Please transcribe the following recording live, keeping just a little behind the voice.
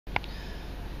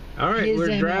All right,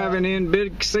 we're driving in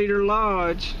Big Cedar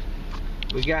Lodge.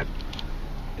 We got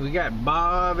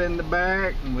Bob in the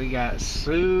back, and we got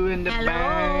Sue in the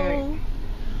back.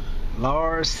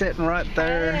 Laura's sitting right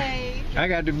there. Hey. I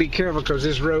got to be careful because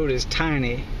this road is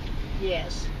tiny.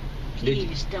 Yes.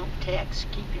 Please don't text.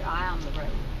 Keep your eye on the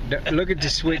road. Look at the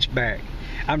switchback.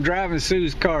 I'm driving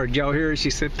Sue's car. Did y'all hear her? She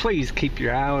said, please keep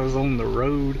your eyes on the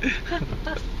road.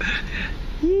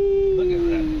 Look at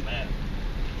that, man.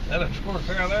 That a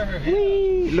squirrel there?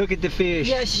 Yeah. Look at the fish.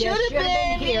 You should have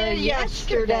been here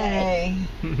yesterday.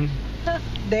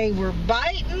 They were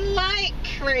biting like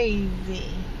crazy.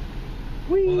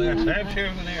 Well, there's that too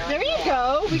in there. There you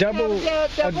go. We Double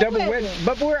wet.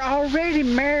 But we're already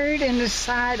married in the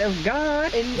sight of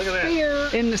God. In the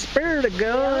spirit. In the spirit of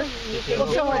God. Well,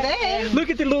 so are they. Look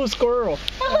at the little squirrel.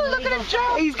 Oh, look at him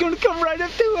jump. He's going to come right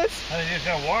up to us. I just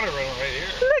got water running right here.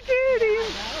 Look at him.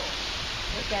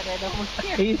 Look at it over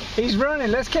here. He's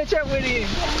running. Let's catch up with him.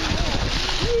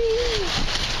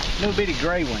 Little bitty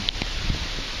gray one.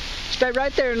 Stay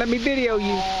right there and let me video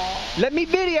you. Let me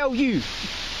video you.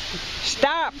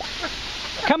 Stop.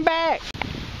 Come back.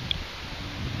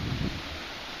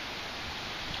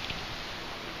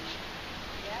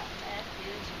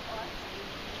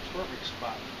 Perfect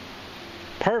spot.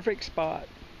 Perfect spot.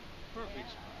 Perfect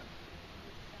spot.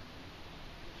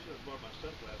 Should have bought my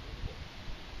sunglasses.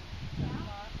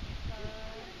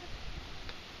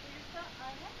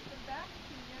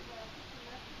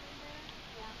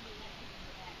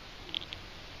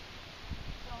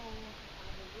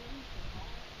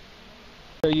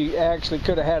 So you actually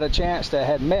could have had a chance to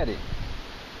have met him.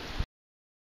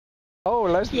 Oh,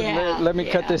 let me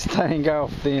cut this thing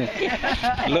off then.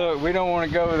 Look, we don't want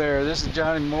to go there. This is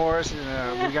Johnny Morris.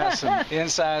 We got some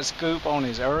inside scoop on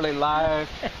his early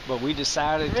life, but we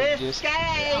decided to just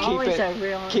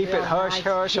keep it hush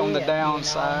hush on the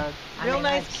downside. Real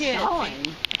nice kid.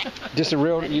 Just a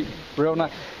real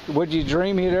nice. Would you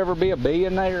dream he'd ever be a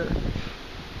billionaire?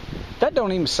 That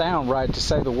don't even sound right to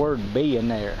say the word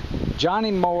billionaire. Johnny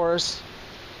Morris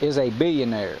is a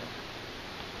billionaire.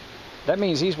 That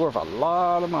means he's worth a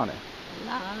lot of money. A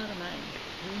lot of money.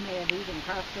 He may have even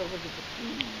crossed over to the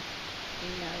keys.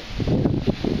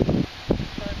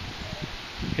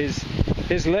 Who knows?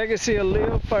 His legacy will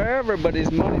live forever, but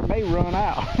his money may run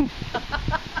out.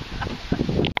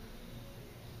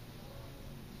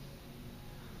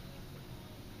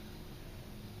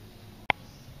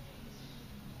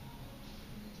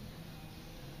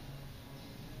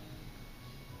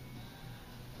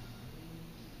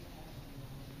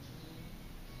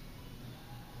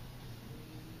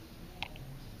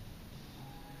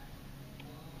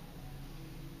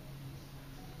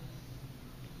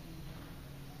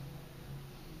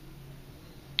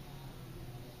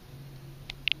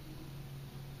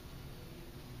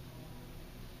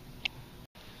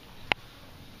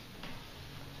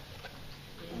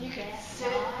 You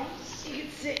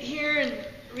can sit here and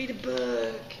read a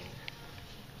book.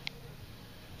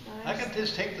 I got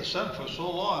this take the sun for so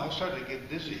long, I started to get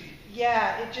dizzy.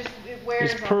 Yeah, it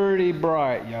wears. It's pretty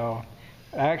bright, y'all.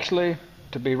 Actually,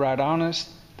 to be right honest,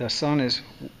 the sun is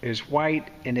white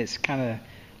and it's kind of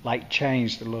like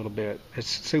changed a little bit. It's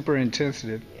super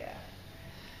intensive. Yeah.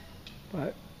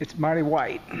 But it's mighty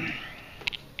white.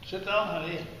 Sit down,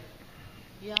 honey.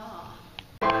 Yeah.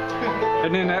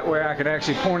 And then that way I could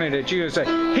actually point it at you and say,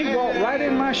 he walked right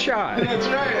in my shot. That's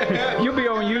right. You'll be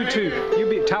on YouTube. You'll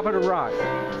be top of the rock.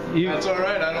 That's all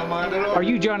right. I don't mind at all. Are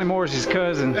you Johnny Morris's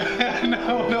cousin?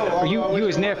 No. Are you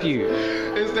his nephew?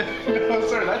 No,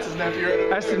 sir. That's his nephew right over there.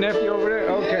 That's the nephew over there?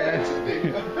 Okay.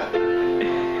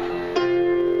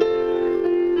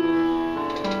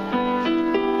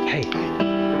 Hey.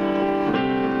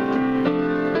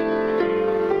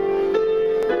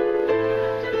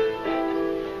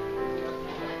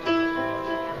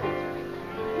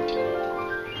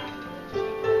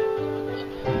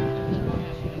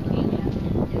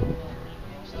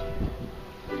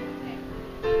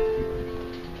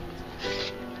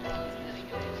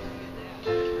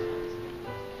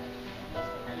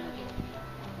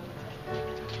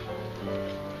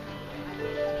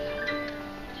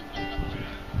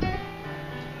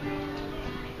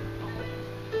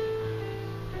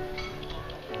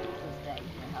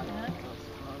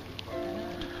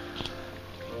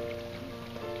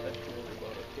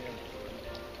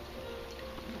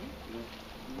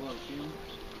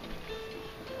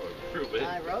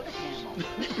 I rode a camel.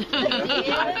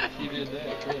 She did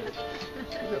that, too.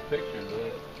 She's got pictures of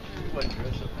that. She's like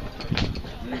dress up.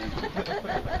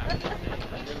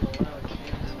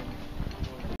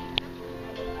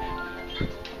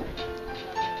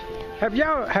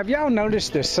 Have y'all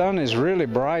noticed the sun is really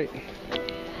bright?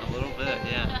 A little bit,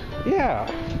 yeah.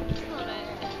 Yeah.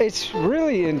 It's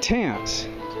really intense.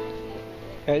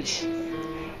 Has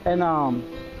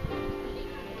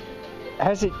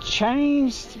it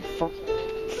changed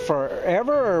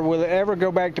forever, or will it ever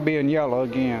go back to being yellow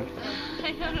again?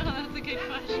 I don't know, that's a good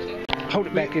question. Hold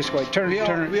it back this way. Turn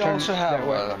it. We also have that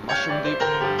way. mushroom dip.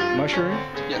 Mushroom?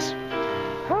 Yes.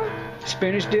 Huh?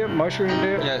 Spinach dip, mushroom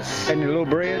dip? Yes. And the little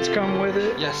breads come with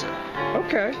it? Yes, sir.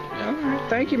 Okay. All right.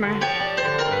 Thank you, man.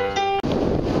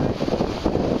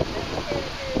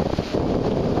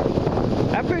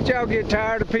 I bet y'all get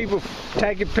tired of people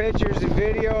taking pictures and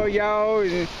video of y'all,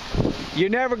 and you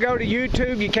never go to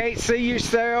YouTube, you can't see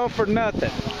yourself or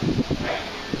nothing.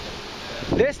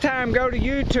 This time go to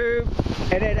YouTube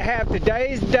and it'll have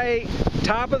today's date,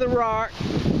 top of the rock,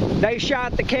 they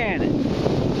shot the cannon.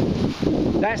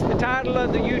 That's the title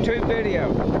of the YouTube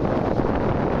video.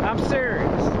 I'm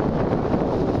serious.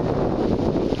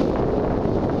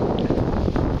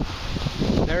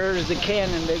 There's the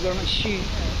cannon they're gonna shoot.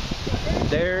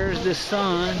 There's the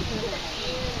sun.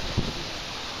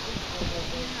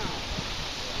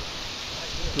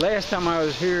 Last time I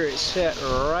was here, it set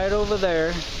right over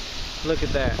there. Look at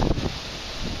that.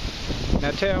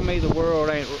 Now tell me the world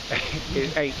ain't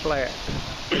flat.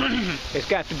 It's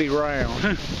got to be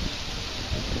round.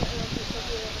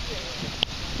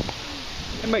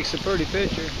 It makes a pretty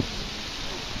picture.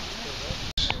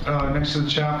 Next to the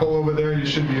chapel over there, you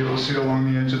should be able to see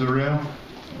along the edge of the rail.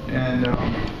 And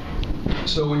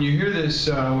so when you hear this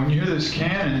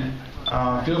cannon,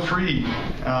 feel free,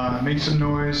 make some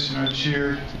noise,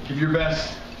 cheer, give your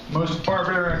best, most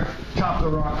barbaric top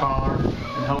of the rock holler,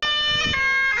 and help.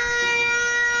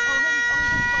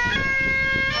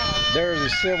 There's the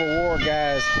Civil War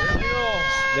guys.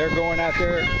 They're going out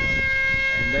there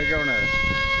and they're gonna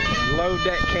load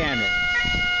that cannon.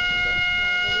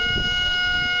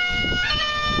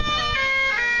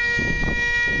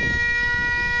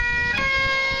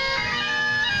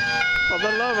 For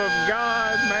the love of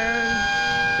God, man,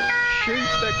 shoot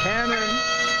the cannon.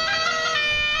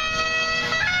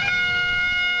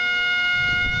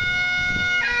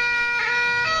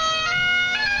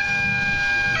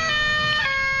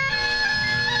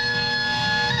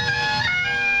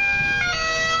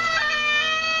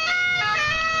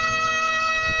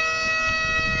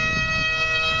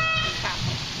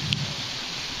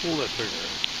 Pull that trigger.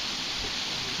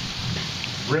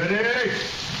 Ready?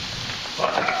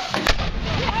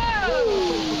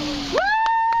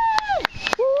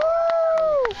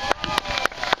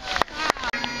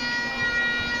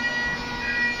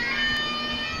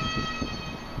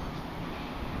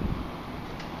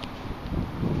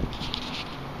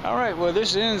 All right, well,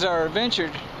 this ends our adventure.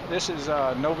 This is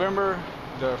November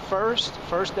the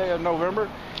 1st day of November,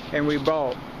 and we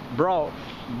brought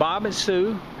Bob and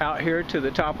Sue out here to the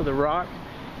top of the rock,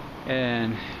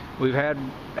 and we've had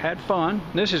fun.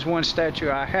 This is one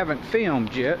statue I haven't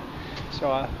filmed yet,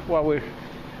 so while we're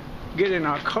getting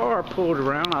our car pulled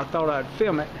around, I thought I'd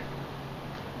film it.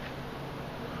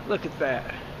 Look at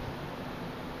that.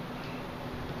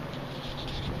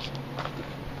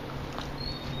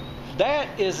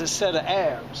 That is a set of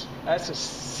abs. That's a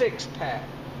six-pack.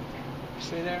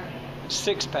 See there?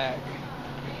 Six-pack.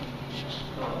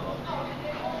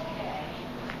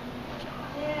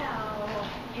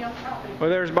 Well,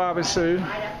 there's Bob and Sue.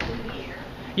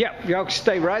 Yep, y'all can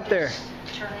stay right there.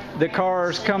 The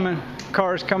car's coming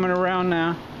around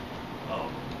now.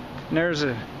 And there's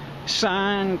a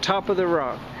sign, top of the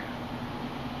rock.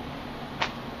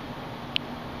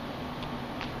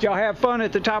 Did y'all have fun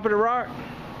at the top of the rock?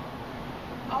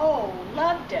 Oh,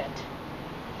 loved it.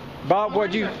 Bob,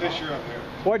 what'd you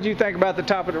think about the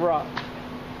top of the rock?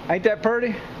 Ain't that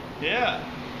pretty? Yeah.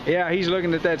 Yeah, he's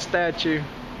looking at that statue.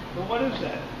 Well, what is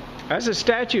that? That's a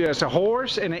statue. That's a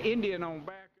horse and an Indian on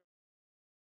back.